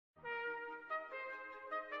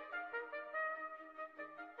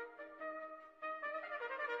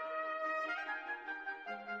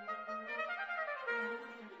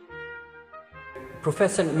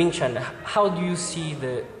Professor Ming K, how do you see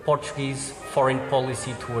the Portuguese foreign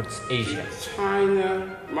policy towards Asia? The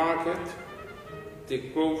China market, the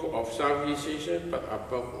growth of Southeast Asia, but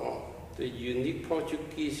above all, the unique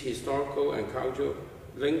Portuguese historical and cultural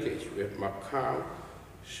linkage with Macau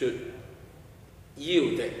should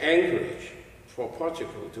yield the anchorage for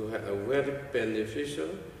Portugal to have a very beneficial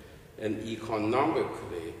and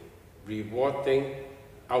economically rewarding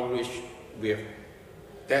outreach with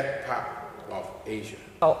that part of Asia.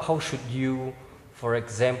 How should you, for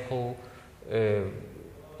example,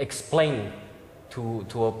 explain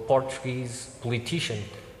to a Portuguese politician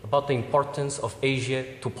about the importance of Asia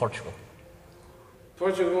to Portugal?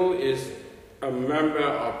 Portugal is a member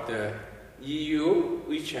of the EU,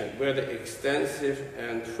 which had very extensive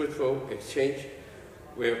and fruitful exchange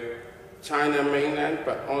with China mainland,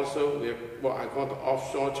 but also with what I call the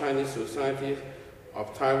offshore Chinese societies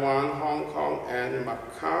of Taiwan, Hong Kong, and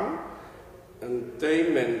Macau. And they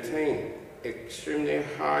maintain extremely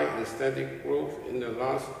high and steady growth in the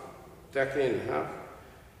last decade and a half,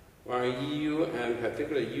 while EU and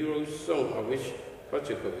particularly Eurozone, of which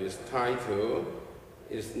Portugal is tied to,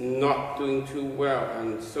 is not doing too well.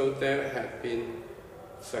 And so there have been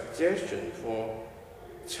suggestions for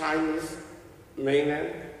Chinese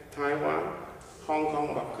mainland, Taiwan, Hong Kong,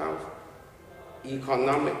 Macau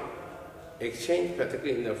economic exchange,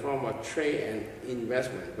 particularly in the form of trade and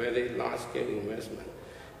investment, very large-scale investment,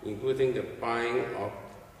 including the buying of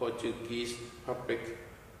Portuguese public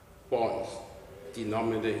bonds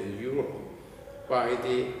denominated in euro by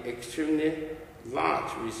the extremely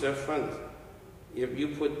large reserve funds. If you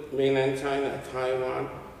put mainland China, Taiwan,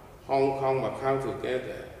 Hong Kong, Macau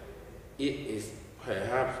together, it is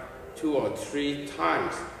perhaps 2 or 3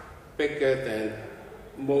 times bigger than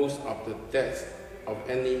most of the debts of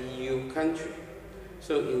any EU country.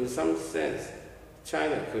 So in some sense,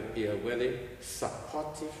 China could be a very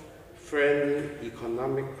supportive, friendly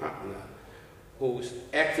economic partner whose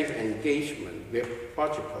active engagement with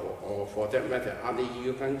Portugal, or for that matter, other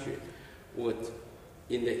EU countries, would,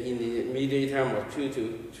 in the immediate term of 2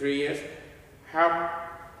 to 3 years, help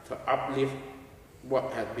to uplift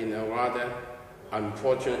what had been a rather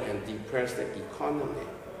unfortunate and depressed economy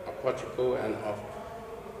of Portugal and of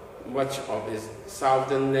much of its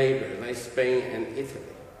southern neighbors like Spain and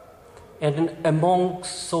Italy. And among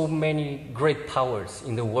so many great powers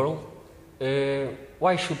in the world,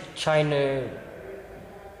 why should China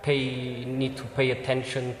need to pay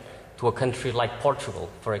attention to a country like Portugal,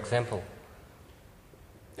 for example?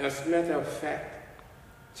 As a matter of fact,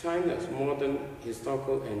 China's modern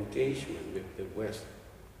historical engagement with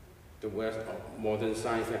the West of modern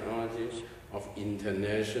science technology, of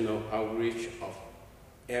international outreach, of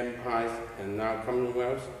empires and now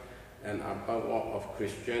commonwealths, and above all of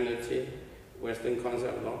Christianity, Western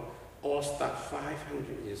concept law, all start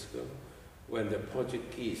 500 years ago when the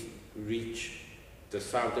Portuguese reached the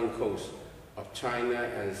southern coast of China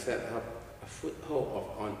and set up a foothold of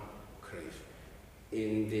enclave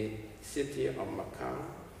in the city of Macau.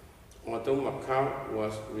 Although Macau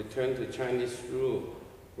was returned to Chinese rule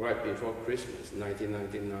right before Christmas,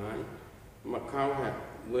 1999, Macau had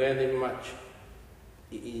very much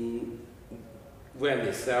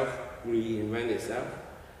reinvent itself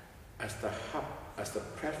as the hub, as the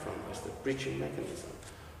platform, as the bridging mechanism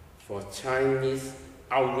for Chinese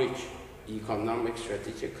outreach, economic,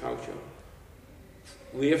 strategic culture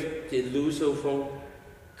with the Lusophone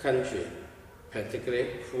country,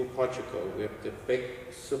 particularly through Portugal, with the big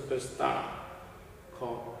superstar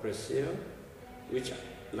called Brazil, which,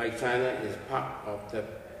 like China, is part of the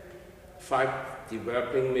 5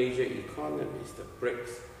 developing major economies, the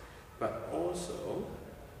BRICS, but also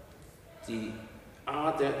the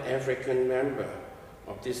other African member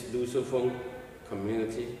of this Lusophone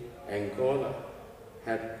community, Angola,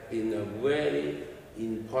 had been a very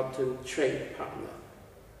important trade partner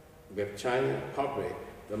with China, probably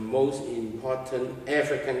the most important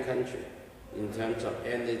African country in terms of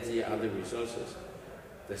energy, other resources.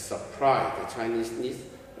 The supply the Chinese needs,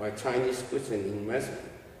 while Chinese goods and investment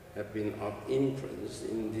have been of influence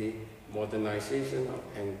in the modernization of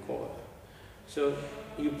Angola. So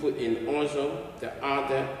you put in also the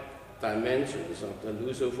other dimensions of the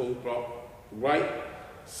Lusophone bloc. Right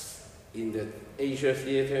in the Asia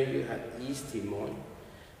theater, you had East Timor,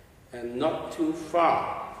 and not too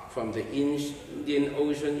far from the Indian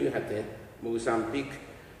Ocean, you had the Mozambique.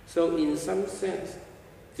 So in some sense,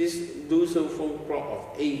 this Lusophone bloc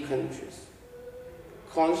of 8 countries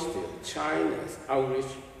constitute China's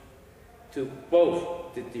outreach to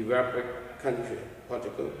both the developing country,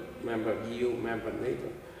 Portugal, member of EU, member of NATO,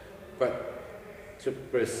 but to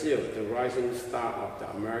Brazil, the rising star of the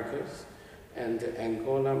Americas, and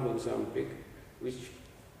Angola, Mozambique, which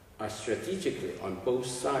are strategically on both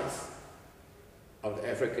sides of the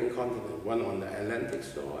African continent, one on the Atlantic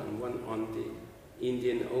shore and one on the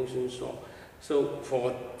Indian Ocean shore. So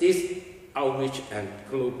for this outreach and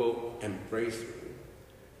global embracement,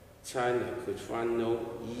 China could find no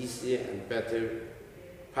easier and better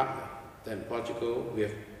partner than Portugal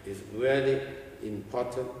with its very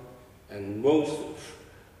important and most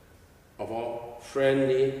of all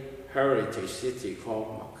friendly heritage city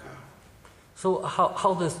called Macau. So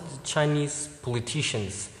how does the Chinese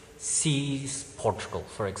politicians see Portugal,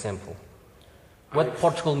 for example? What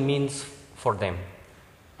Portugal means for them?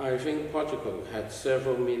 I think Portugal had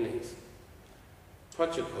several meanings.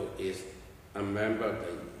 Portugal is a member of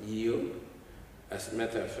the EU. As a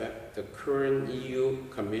matter of fact, the current EU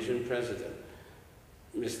Commission President,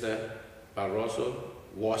 Mr. Barroso,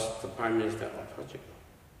 was the Prime Minister of Portugal.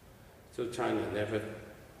 So China never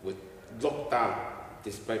would look down,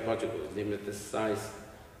 despite Portugal's limited size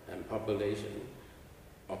and population,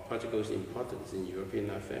 of Portugal's importance in European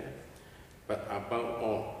affairs. But above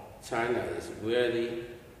all, China is really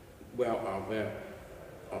well aware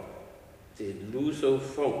of the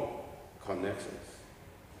Lusophone connections.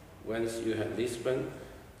 Once you have Lisbon,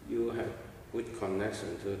 you have good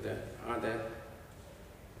connection to the other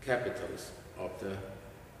capitals of the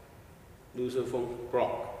Lusophone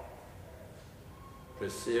bloc.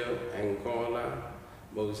 Brazil, Angola,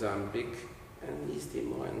 Mozambique, and East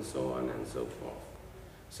Timor, and so on and so forth.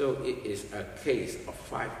 So it is a case of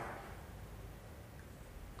 5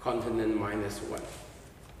 continent minus 1.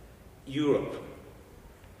 Europe,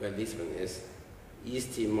 where Lisbon is,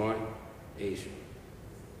 East Timor, Asia.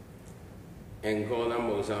 Angola,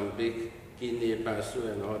 Mozambique,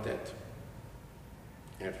 Guinea-Bissau, and all that,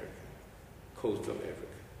 Africa, coastal Africa.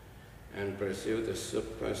 And Brazil, the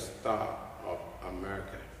superstar of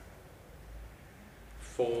America.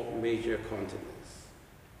 4 major continents.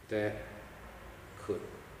 There could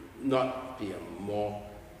not be a more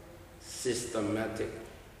systematic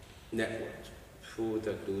network through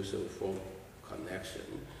the Lusophone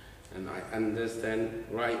connection. And I understand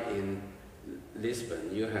right in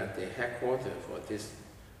Lisbon, you have the headquarters for this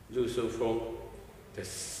Lusophone, the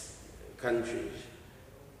countries,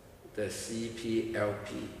 the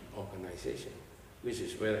CPLP organization, which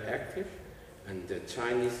is very active, and the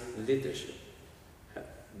Chinese leadership have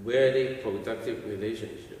very productive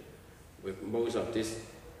relationship with most of these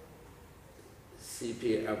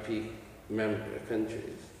CPLP member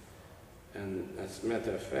countries. And as a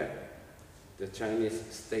matter of fact, the Chinese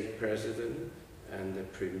state president and the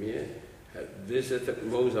premier have visited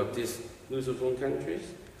most of these Lusophone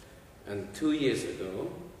countries. And 2 years ago,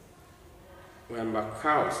 when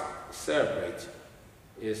Macau celebrates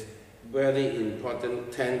its very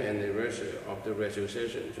important 10th anniversary of the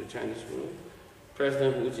retrocession to Chinese rule,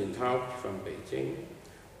 President Hu Jintao from Beijing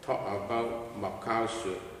talked about Macau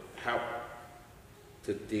should help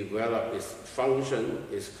to develop its function,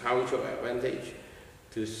 its cultural advantage,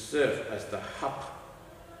 to serve as the hub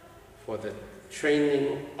for the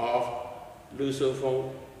training of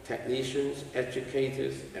Lusophone technicians,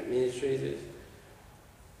 educators, administrators,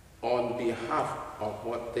 on behalf of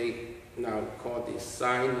what they now call the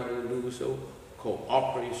Sino-Luso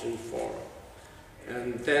Cooperation Forum.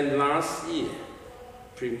 And then last year,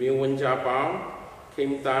 Premier Wen Jiabao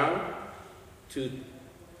came down to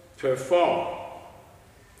perform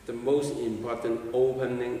the most important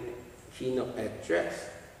opening keynote address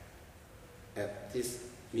at this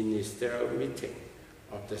ministerial meeting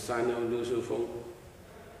of the Sino-Lusophone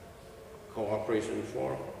Cooperation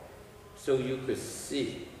Forum. So you could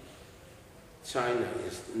see China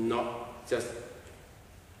is not just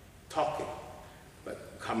talking,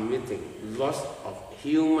 but committing lots of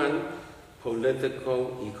human,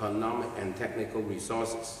 political, economic, and technical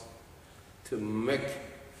resources to make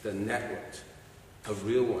the network a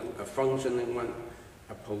real one, a functioning one,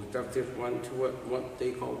 a productive one, toward what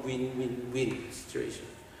they call win-win-win situation.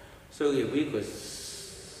 So if we could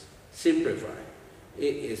simplify,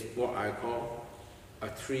 it is what I call a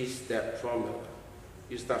 3-step formula.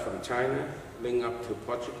 You start from China, link up to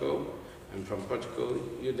Portugal, and from Portugal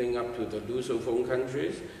you link up to the Lusophone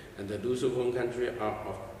countries, and the Lusophone countries are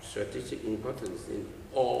of strategic importance in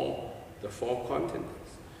all the 4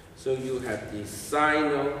 continents. So you have the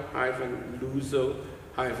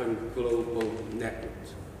Sino-Luso-global network.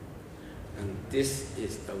 And this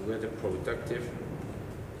is a very productive,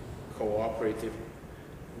 cooperative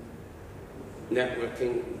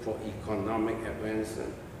networking for economic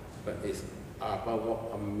advancement, but it's above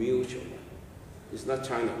all a mutual one. It's not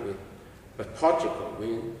China win, but Portugal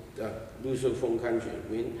win, the Lusophone country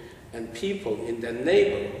win, and people in their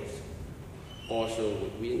neighborhoods also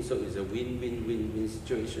would win. So it's a win-win-win-win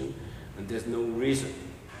situation, and there's no reason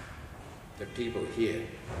the people here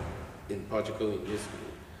in Portugal in this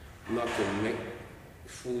group not to make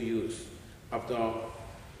full use. After all,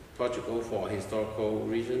 Portugal, for historical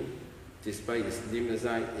reason, despite its limited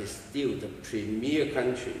size, is still the premier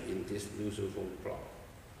country in this Lusophone bloc.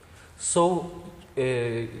 So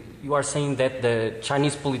you are saying that the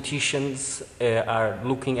Chinese politicians are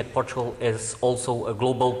looking at Portugal as also a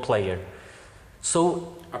global player.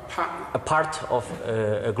 So a part of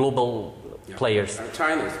a global players.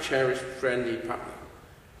 China's cherished friendly partner,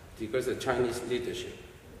 because the Chinese leadership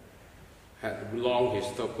had long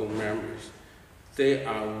historical memories. They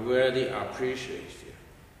are very appreciative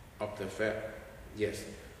of the fact, yes,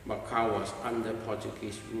 Macau was under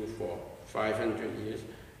Portuguese rule for 500 years,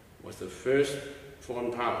 was the first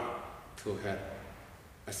foreign power to have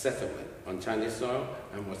a settlement on Chinese soil,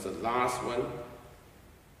 and was the last one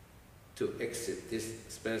to exit this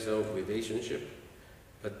special relationship.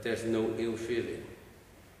 But there's no ill feeling.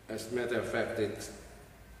 As a matter of fact, the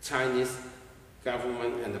Chinese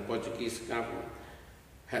government and the Portuguese government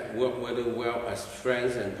had worked very well as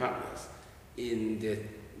friends and partners in the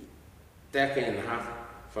decade and a half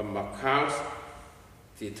from Macau's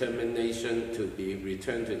determination to be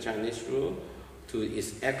returned to Chinese rule to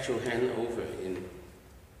its actual handover in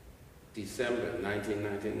December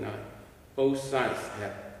 1999. Both sides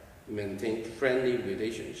had maintained friendly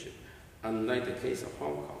relationship, unlike the case of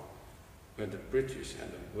Hong Kong, where the British had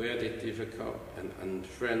a very difficult and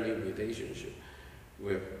unfriendly relationship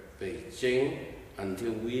with Beijing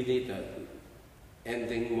until really the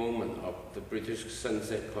ending moment of the British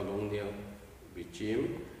sunset colonial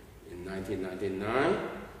regime in 1999.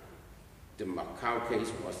 The Macau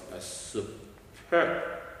case was a superb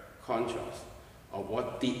contrast of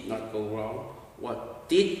what did not go wrong, what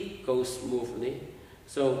did go smoothly.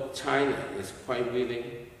 So China is quite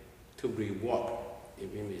willing to reward,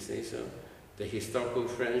 if we may say so, the historical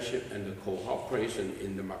friendship and the cooperation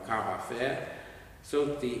in the Macau affair. So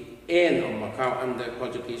the end of Macau under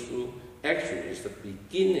Portuguese rule actually is the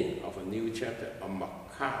beginning of a new chapter of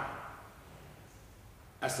Macau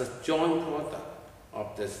as a joint product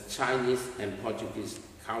of the Chinese and Portuguese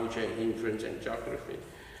culture, influence, and geography.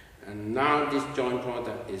 And now this joint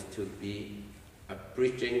product is to be a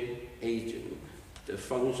bridging agent, the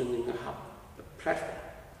functioning hub, the platform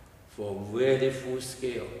for very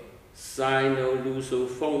full-scale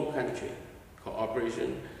Sino-Lusophone country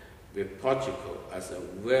cooperation with Portugal as a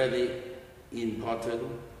very important,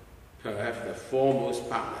 perhaps the foremost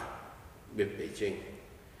partner with Beijing.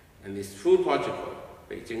 And it's through Portugal,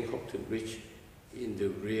 Beijing hopes to reach into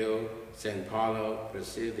Rio, Sao Paulo,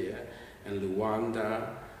 Brasilia, and Luanda,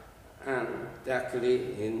 and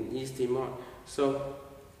actually in East Timor. So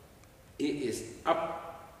it is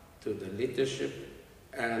up to the leadership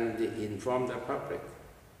and the informed public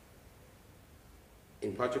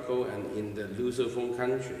in Portugal and in the Lusophone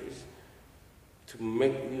countries to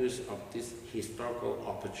make use of this historical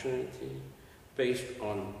opportunity based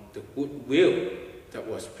on the goodwill that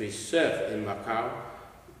was preserved in Macau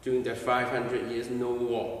during the 500 years no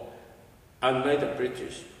war. Unlike the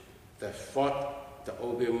British that fought the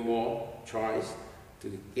Opium War twice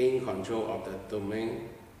to gain control of the domain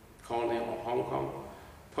colony of Hong Kong,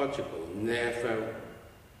 Portugal never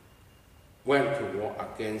went to war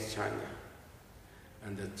against China.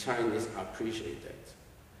 And the Chinese appreciate that.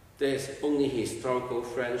 There's only historical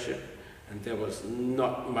friendship, and there was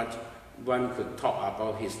not much one could talk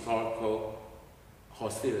about historical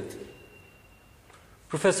hostility.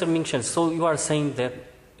 Professor Ming K, so you are saying that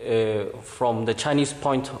from the Chinese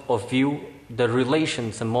point of view, the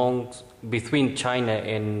relations between China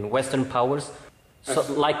and Western powers, so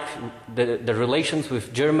like the relations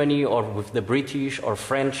with Germany or with the British or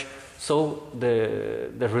French, so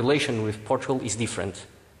the relation with Portugal is different.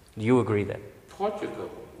 Do you agree that? Portugal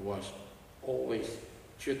was always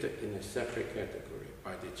treated in a separate category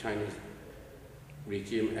by the Chinese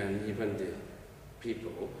regime and even the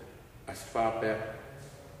people as far back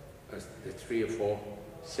as the 3rd or 4th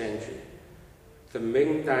century. The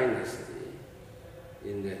Ming Dynasty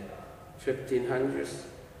in the 1500s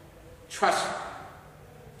trust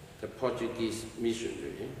the Portuguese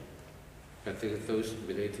missionary, particularly those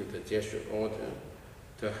related to the Jesuit order,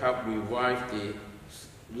 to help revive the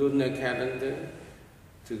lunar calendar,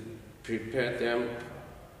 to prepare them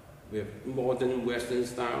with modern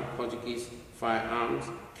Western-style Portuguese firearms,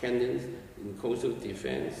 cannons in coastal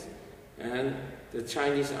defense, and the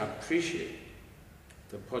Chinese appreciate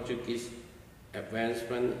the Portuguese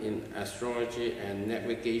advancement in astrology and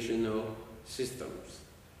navigational systems.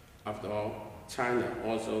 After all, China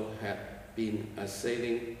also had been a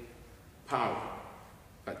sailing power,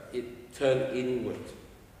 but it turned inward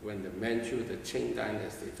when the Manchu, the Qing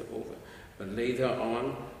dynasty took over. But later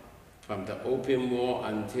on, from the Opium War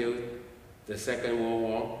until the Second World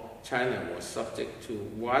War, China was subject to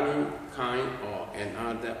one kind or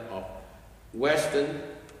another of Western,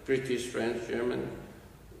 British, French, German,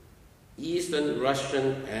 Eastern,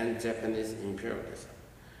 Russian, and Japanese imperialism.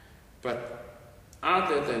 But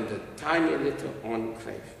other than the tiny little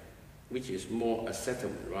enclave, which is more a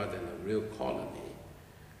settlement rather than a real colony,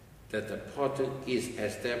 that the Portuguese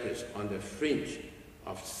established on the fringe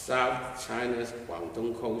of South China's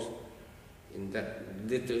Guangdong coast in that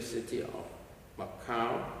little city of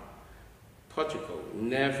Macau, Portugal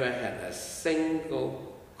never had a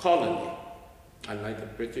single colony, unlike the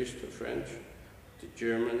British, the French, the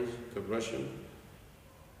Germans, the Russians,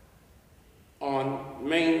 on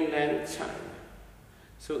mainland China.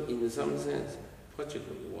 So in some sense,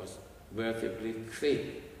 Portugal was relatively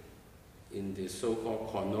clean in the so-called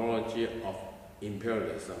chronology of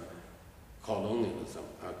imperialism, colonialism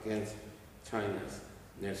against China's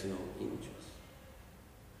national interests.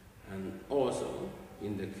 And also,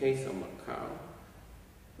 in the case of Macau,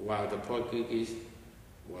 while the Portuguese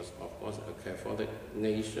was, of course, a Catholic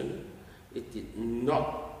nation, it did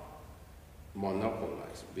not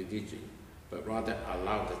monopolize religion, but rather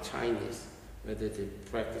allowed the Chinese, whether they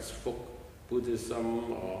practice folk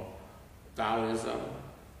Buddhism or Taoism.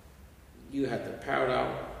 You had the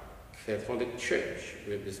parallel Catholic Church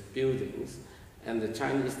with its buildings and the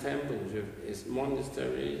Chinese temples with its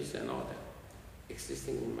monasteries and all that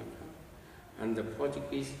existing in Macau. And the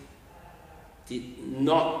Portuguese did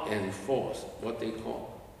not enforce what they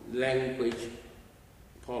call language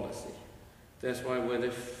policy. That's why when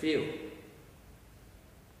they feel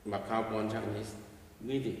Macau-born Chinese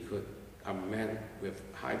really could amend with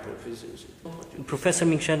high proficiency. Professor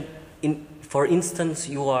Ming K, for instance,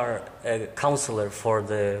 you are a counselor for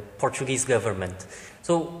the Portuguese government.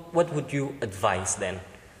 So what would you advise then,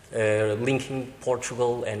 linking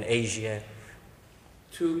Portugal and Asia?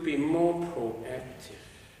 To be more proactive,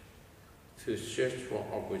 to search for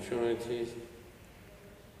opportunities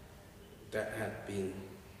that have been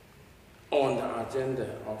on the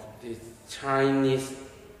agenda of the Chinese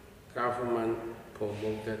government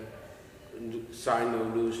promoted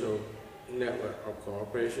Sino-Luso network of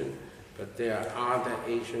cooperation, but there are other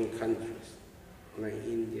Asian countries, like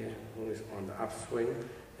India, who is on the upswing,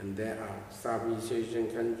 and there are Southeast Asian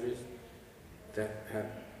countries that have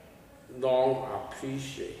long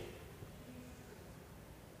appreciated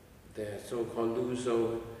their so-called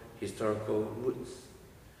Luso historical roots.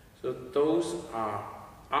 So those are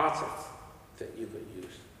assets that you could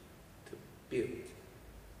use to build.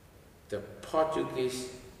 The Portuguese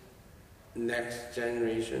next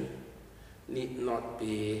generation need not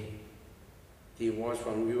be divorced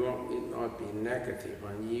from Europe, need not be negative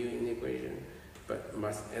on EU integration, but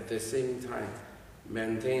must at the same time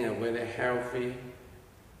maintain a very healthy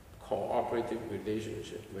cooperative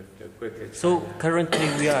relationship with the Greater China. So currently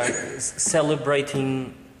we are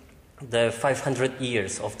celebrating the 500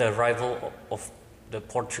 years of the arrival of the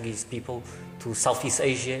Portuguese people to Southeast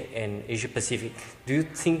Asia and Asia Pacific. Do you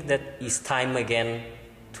think that it's time again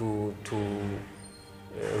to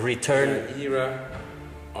return? An era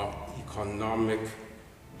of economic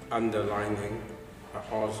underlining, but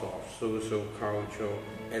also of social, cultural,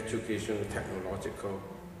 educational, technological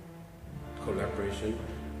collaboration,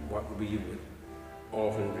 what we would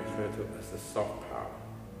often refer to as the soft power.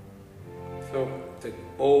 So the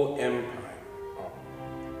old empire of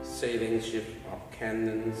sailing ships, of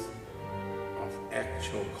cannons, of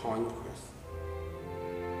actual conquest,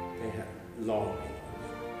 they had long been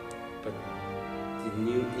over. But the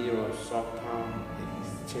new era of soft power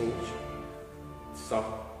is changed.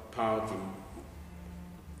 Soft power,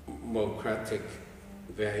 democratic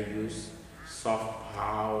values, soft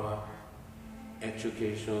power,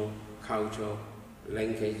 educational, cultural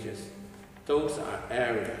linkages, those are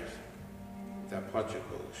areas that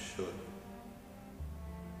Portugal should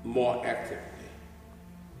more actively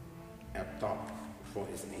adopt for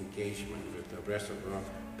its engagement with the rest of the world,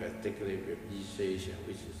 particularly with East Asia,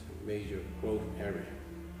 which is a major growth area,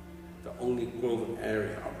 the only growth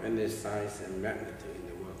area of any size and magnitude in